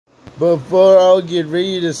Before I'll get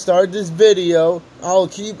ready to start this video, I'll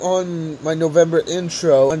keep on my November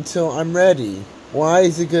intro until I'm ready. Why?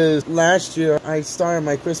 Is it because last year I started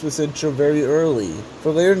my Christmas intro very early.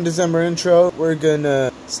 For later in December intro, we're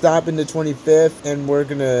gonna stop in the 25th and we're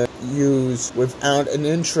gonna use without an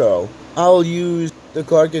intro. I'll use the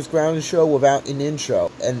Clark is Ground show without an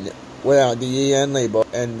intro and without the EN label,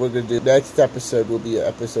 and we're gonna do next episode will be an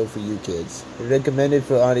episode for you kids. Recommended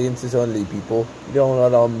for audiences only, people. You don't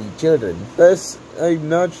want all me children. Thus, I'm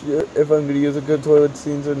not sure if I'm gonna use a good toilet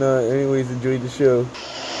scenes or not. Anyways, enjoy the show.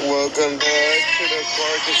 Welcome back to the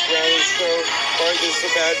Clark is Ground show. Clark is the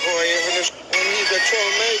bad boy, and he's a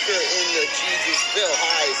troublemaker in the Jesusville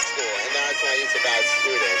High School, and that's why he's a bad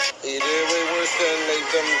student. He did way worse than make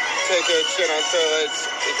them take a shit on toilets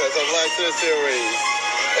because of lecture series.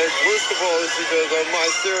 And worst of all is because of my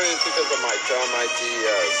series, because of my dumb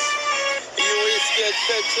ideas. He always gets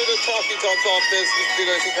sent to the talkie talk's office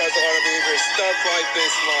because he caused a lot of behavior stuff like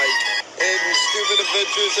this, like in Stupid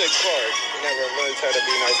Adventures at Clark. He never learns how to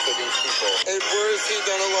be nice to these people. And worse, he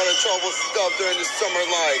done a lot of trouble stuff during the summer,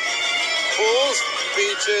 like pools,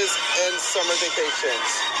 beaches, and summer vacations.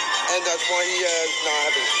 And that's why he is not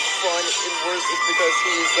having fun. And worse is because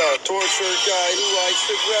he's a tortured guy who likes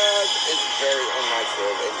to grab. It's very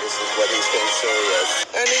unnatural, and this is what he's getting serious.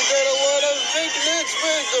 And he did a lot of vacant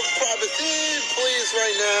expense of privacy, please,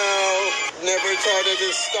 right now. Never tried to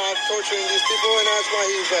just stop torturing these people, and that's why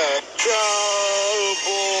he's a troublemaker.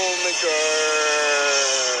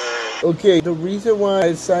 Okay, the reason why I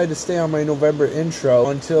decided to stay on my November intro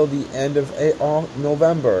until the end of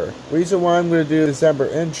November. Reason why I'm going to do December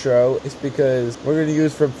intro is because we're going to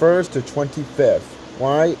use from 1st to 25th.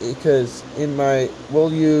 Why? Because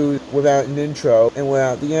we'll use without an intro and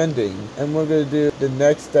without the ending. And we're going to do the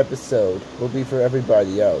next episode will be for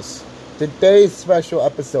everybody else. Today's special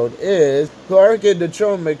episode is Clark and the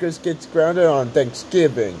Troublemakers gets grounded on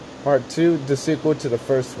Thanksgiving. Part 2, the sequel to the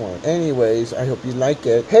first one. Anyways, I hope you like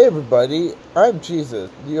it. Hey everybody, I'm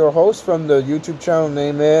Jesus. Your host from the YouTube channel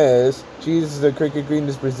name is Jesus the Cricket Green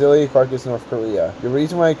is Brazil, Clark is North Korea. The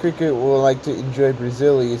reason why Cricket will like to enjoy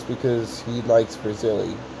Brazil is because he likes Brazil.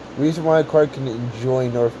 The reason why Clark can enjoy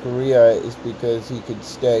North Korea is because he could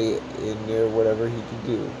stay in there whatever he can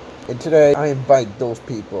do. And today, I invite those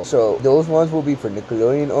people. So, those ones will be for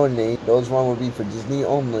Nickelodeon only. Those ones will be for Disney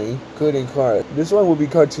only, including Clark. This one will be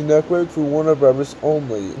Cartoon Network for Warner Brothers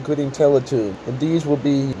only, including Teletoon. And these will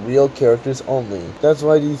be real characters only. That's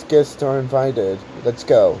why these guests are invited. Let's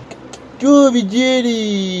go. Groovy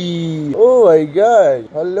Jetty! Oh my god.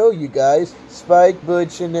 Hello, you guys. Spike,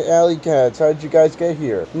 Butch, and the Alley Cats. How'd you guys get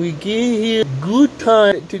here? We get here. Good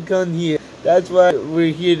time to come here. That's why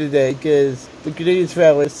we're here today, because the Canadians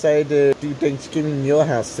family decided to do Thanksgiving in your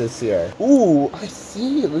house this year. Ooh, I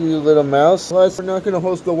see you, little mouse. Plus, we're not going to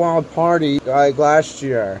host the wild party like last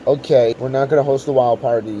year. Okay, we're not going to host the wild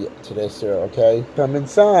party this year, okay? Come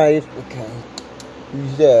inside. Okay.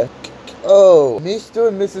 Who's there? Oh, Mr.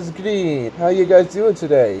 and Mrs. Green. How you guys doing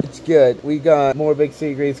today? It's good. We got more Big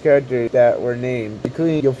City Grace characters that were named,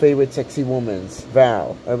 including your favorite sexy women's,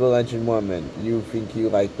 Val, a legend woman. You think you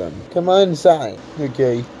like them. Come on inside.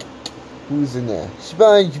 Okay. Who's in there?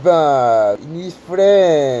 SpongeBob and his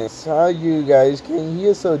friends. How you guys came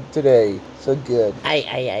here today? So good.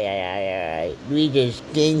 We just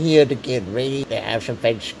came here to get ready to have some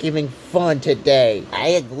Thanksgiving fun today. I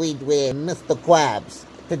agreed with Mr. Krabs.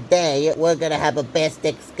 Today, we're gonna have the best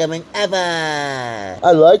Thanksgiving ever!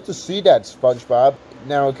 I like to see that, SpongeBob.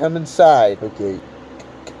 Now come inside. Okay,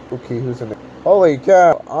 who's in there? Holy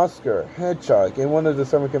cow, Oscar, Hedgehog, and one of the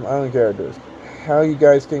Summer Camp Island characters. How you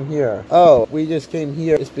guys came here? Oh, we just came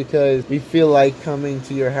here is because we feel like coming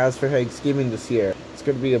to your house for Thanksgiving this year. It's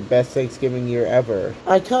gonna be the best Thanksgiving year ever.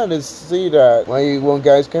 I kinda see that. Why won't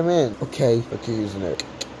guys come in? Okay, who's in there?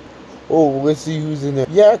 Oh, let's see who's in there.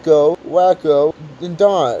 Yakko, Wacko, and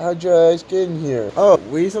Dot. How'd you guys get in here? Oh,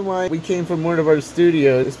 reason why we came from one of our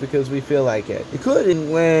studios is because we feel like it.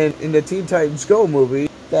 Including when in the Teen Titans Go movie,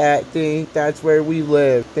 that's where we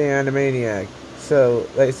live, the Animaniac. So,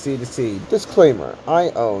 let's see the scene. Disclaimer, I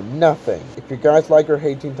own nothing. If you guys like or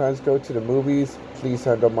hate Teen Titans Go to the movies, please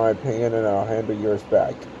handle my opinion and I'll handle yours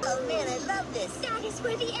back. Oh man, I love this. That is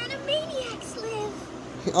where the Animaniacs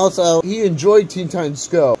live. Also, he enjoyed Teen Titans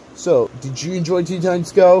Go. So, did you enjoy Teen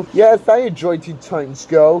Titans Go? Yes, I enjoyed Teen Titans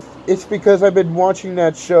Go. It's because I've been watching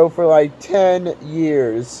that show for like 10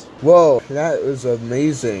 years. Whoa, that was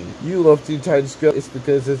amazing. You love Teen Titans Go. It's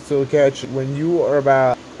because it's so catchy. When you are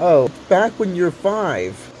about, back when you're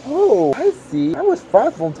 5. Oh, I see. I was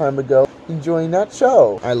 5 a long time ago. enjoying that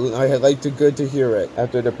show. I liked it. Good to hear it.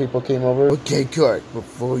 After the people came over. Okay, Kurt,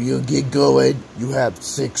 before you get going, you have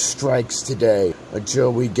 6 strikes today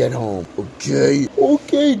until we get home. Okay?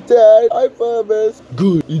 Okay, Dad. I promise.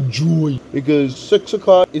 Good. Enjoy. Because 6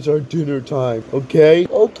 o'clock is our dinner time. Okay?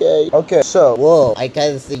 Okay. Okay, so. Whoa, I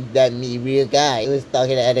kinda think that me real guy was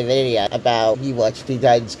talking at a video about he watched Teen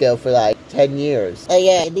Titans Go for like 10 years. Oh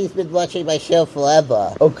yeah, and he's been watching my show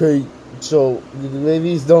forever. Okay, so the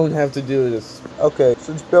ladies don't have to do this. Okay,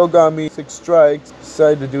 since Bill got me 6 strikes,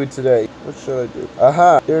 decided to do it today. What should I do?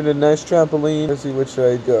 Aha! There's a nice trampoline. Let's see, which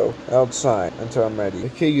should I go? Outside until I'm ready.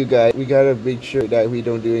 Okay, you guys, we gotta make sure that we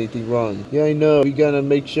don't do anything wrong. Yeah, I know. We gotta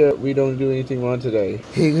make sure we don't do anything wrong today.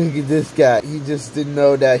 Hey, look at this guy. He just didn't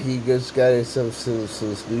know that he just got himself some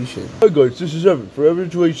solution. Hi guys, this is Evan for Evan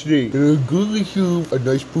 2 HD. And I'm gonna you a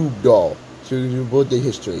nice poop doll. So you both the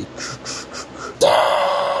history.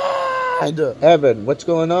 Evan, what's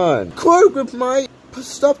going on? Cord with my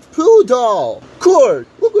stuffed poo doll. Cord,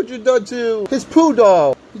 look what you done to his poo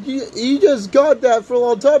doll. He just got that for a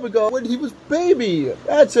long time ago when he was baby.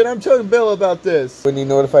 That's it. I'm telling Bill about this. When you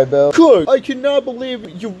notify Bill? Cord, I cannot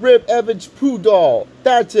believe you ripped Evan's poo doll.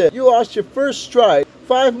 That's it. You lost your first strike.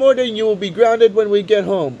 5 more, then you will be grounded when we get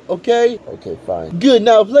home, okay? Okay, fine. Good,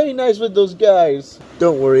 now play nice with those guys.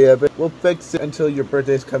 Don't worry, Evan. We'll fix it until your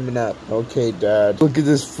birthday's coming up. Okay, Dad. Look at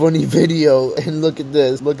this funny video, and look at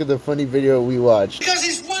this. Look at the funny video we watched. Because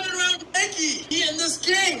he's running around naked in this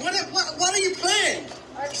game. What are you playing?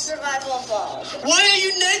 Ark Survival Evolved. Why are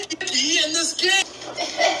you naked in this game?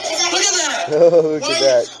 Look at that. Oh, look at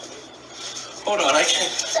that. Hold on, I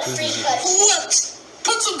can't. It's a free cut. What?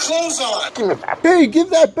 Put some clothes on. Give it back. Hey, give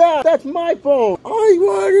that back. That's my phone. I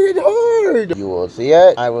wanted it hard. You will see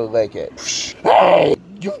it. I will make it. Hey,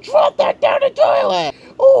 you dropped that down the toilet.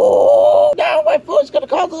 Oh, now my phone's gonna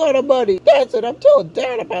cost a lot of money. That's it. I'm telling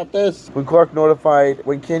Dad about this. When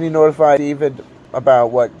Kenny notified David about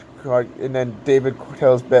what Clark, and then David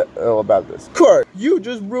tells Bill about this. Clark, you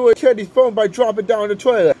just ruined Kenny's phone by dropping down the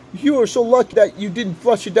toilet. You were so lucky that you didn't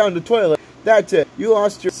flush it down the toilet. That's it. You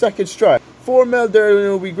lost your second strike. 4 mil there and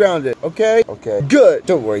you'll be grounded, okay? Okay. Good.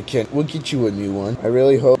 Don't worry, Ken. We'll get you a new one. I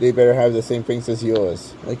really hope they better have the same things as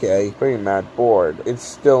yours. Okay. Pretty mad bored. It's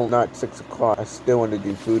still not 6 o'clock. I still want to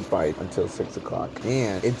do food fight until 6 o'clock.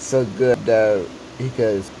 Man, it's so good though,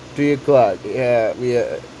 because 3 o'clock. We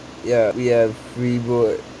have 3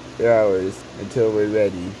 more hours until we're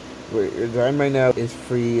ready. The time right now is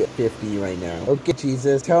 3:50 right now. Okay,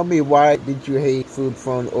 Jesus, tell me, why did you hate food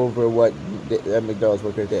thrown over what that McDonald's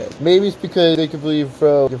worker did? Maybe it's because they completely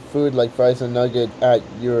throw your food like fries and nuggets at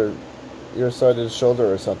your side of the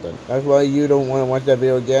shoulder or something. That's why you don't want to watch that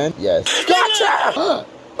video again? Yes. Gotcha!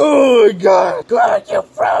 Oh my God! Glad you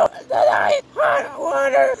throw the nice hot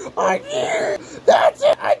water on you. That's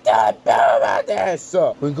it. I told Bill about this.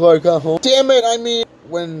 So, when Clark got home, damn it, I mean,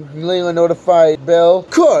 when Leland notified Bill,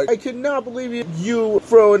 Clark, I cannot believe you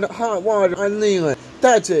throwing hot water on Leland.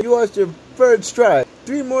 That's it. You lost your 3rd strike.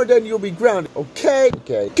 3 more, then you'll be grounded. Okay?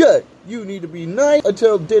 Okay. Good. You need to be nice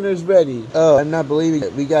until dinner's ready. Oh, I'm not believing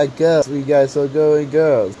it. We got girls. We got so going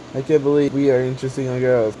girls. I can't believe we are interesting on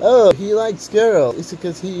girls. Oh, he likes girls. It's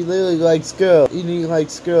because he literally likes girls. He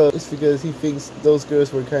likes girls. It's because he thinks those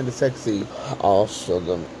girls were kind of sexy. I'll show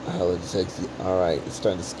them how it's sexy. Alright, it's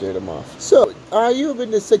time to scare them off. So, are you been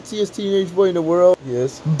the sexiest teenage boy in the world?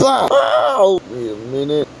 Yes. Bow! Wait a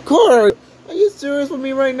minute. Court! Are you serious with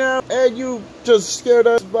me right now? And you just scared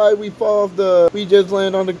us by we just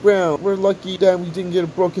land on the ground. We're lucky that we didn't get a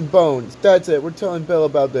broken bones. That's it. We're telling Bill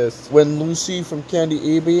about this. When Lucy from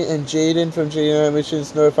Candy AB and Jaden from Jaden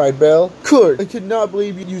Animations notified Bill, Kurt, I cannot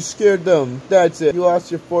believe you scared them. That's it. You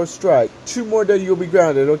lost your 4th strike. 2 more, then you'll be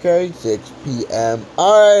grounded, okay? 6 p.m.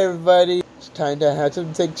 Alright, everybody. It's time to have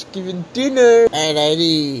some Thanksgiving dinner. And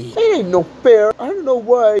it ain't no fair. I don't know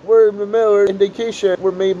why Word and Miller and Vacation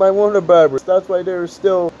were made by Warner Brothers. That's why they're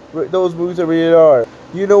still, those movies are rated R.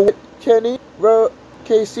 You know what, Kenny,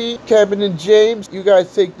 Casey, Kevin, and James? You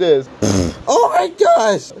guys take this. Oh my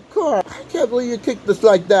gosh! Carl, I can't believe you kicked us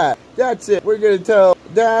like that. That's it. We're gonna tell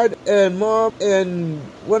Dad and Mom and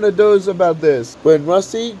one of those about this. When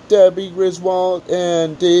Rusty, Debbie, Griswold,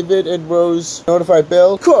 and David and Rose notified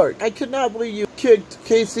Bill, Clark, I could not believe you kicked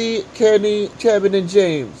Casey, Kenny, Kevin, and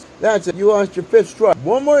James. That's it. You lost your 5th strike.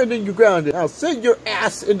 One more and then you're grounded. Now sit your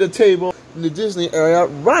ass in the table in the Disney area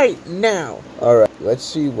right now. Alright, let's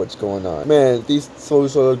see what's going on. Man, these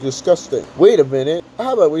clothes are disgusting. Wait a minute.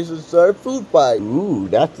 How about we should start a food fight? Ooh,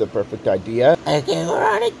 that's the perfect idea. Okay, we're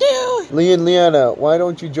on it too. Lee and Leanna, why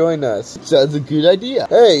don't you join us? Sounds a good idea.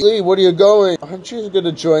 Hey, Lee, where are you going? Aren't you going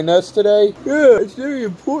to join us today? Yeah, it's very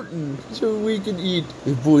important. So we can eat.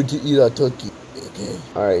 We're going to eat our turkey. Okay.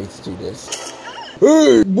 Alright, let's do this.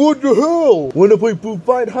 Hey, what the hell? Wanna play food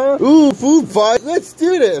fight, huh? Ooh, food fight? Let's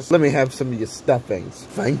do this. Let me have some of your stuffings.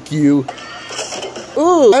 Thank you.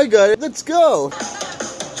 Ooh, I got it. Let's go.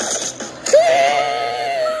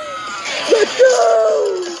 Let's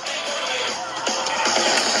go!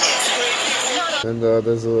 And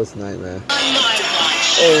this is a nightmare.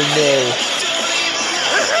 Oh no.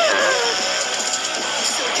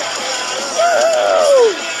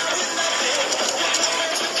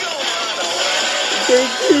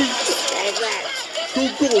 Thank you. Go,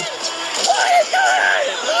 go.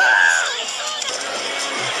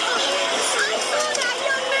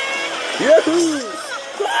 Yahoo!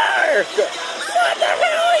 Clark! What the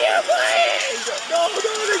hell are you playing? No,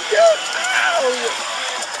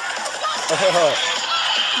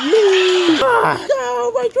 no,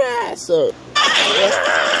 my dress! I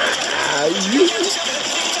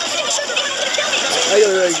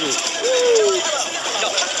got it.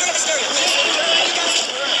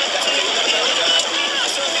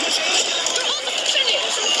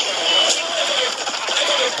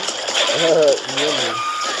 Yummy.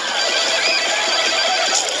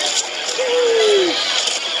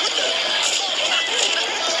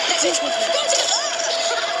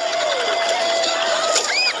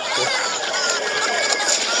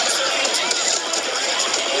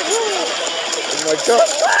 Oh my god!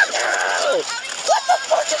 What the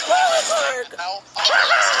fuck is wrong with Mark?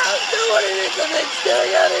 Do what it is the next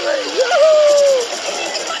doing anyway!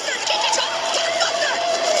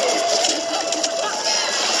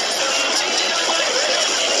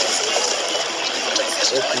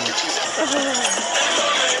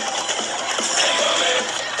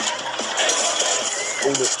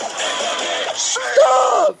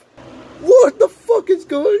 Stop! What the fuck is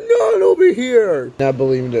going on over here? Not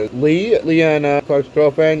believing this. Lee, Leanna, Clark's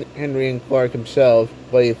girlfriend, Henry, and Clark himself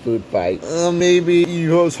play a food fight. Maybe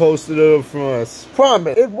you hosted it for us.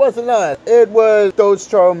 Promise, it wasn't us. It was those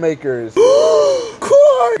troublemakers.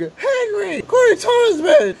 Clark! Henry! Clark's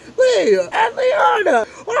husband! Lee! And Leanna!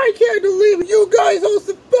 I can't believe you guys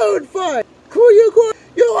hosted food fight! Clark,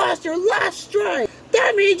 you lost your last strike!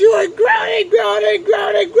 That means you are grounded!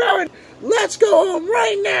 Let's go home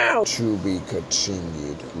right now! To be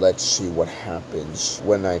continued. Let's see what happens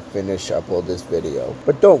when I finish upload this video.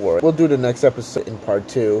 But don't worry, we'll do the next episode in part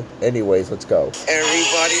 2. Anyways, let's go.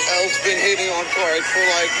 Everybody else been hating on Clark for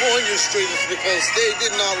like 1 year straight because they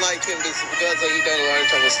did not like him. This is because he done a lot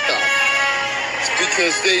of stuff. It's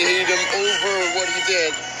because they hate him over what he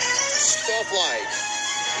did. Stuff like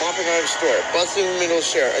mopping out of store, busting the middle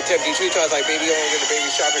share, attempting 2 times like baby owner in the baby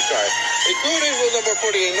shopping cart, including rule number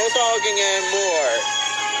 48, no talking and more.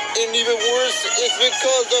 And even worse, it's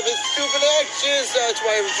because of his stupid actions. That's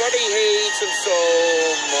why everybody hates him so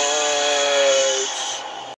much.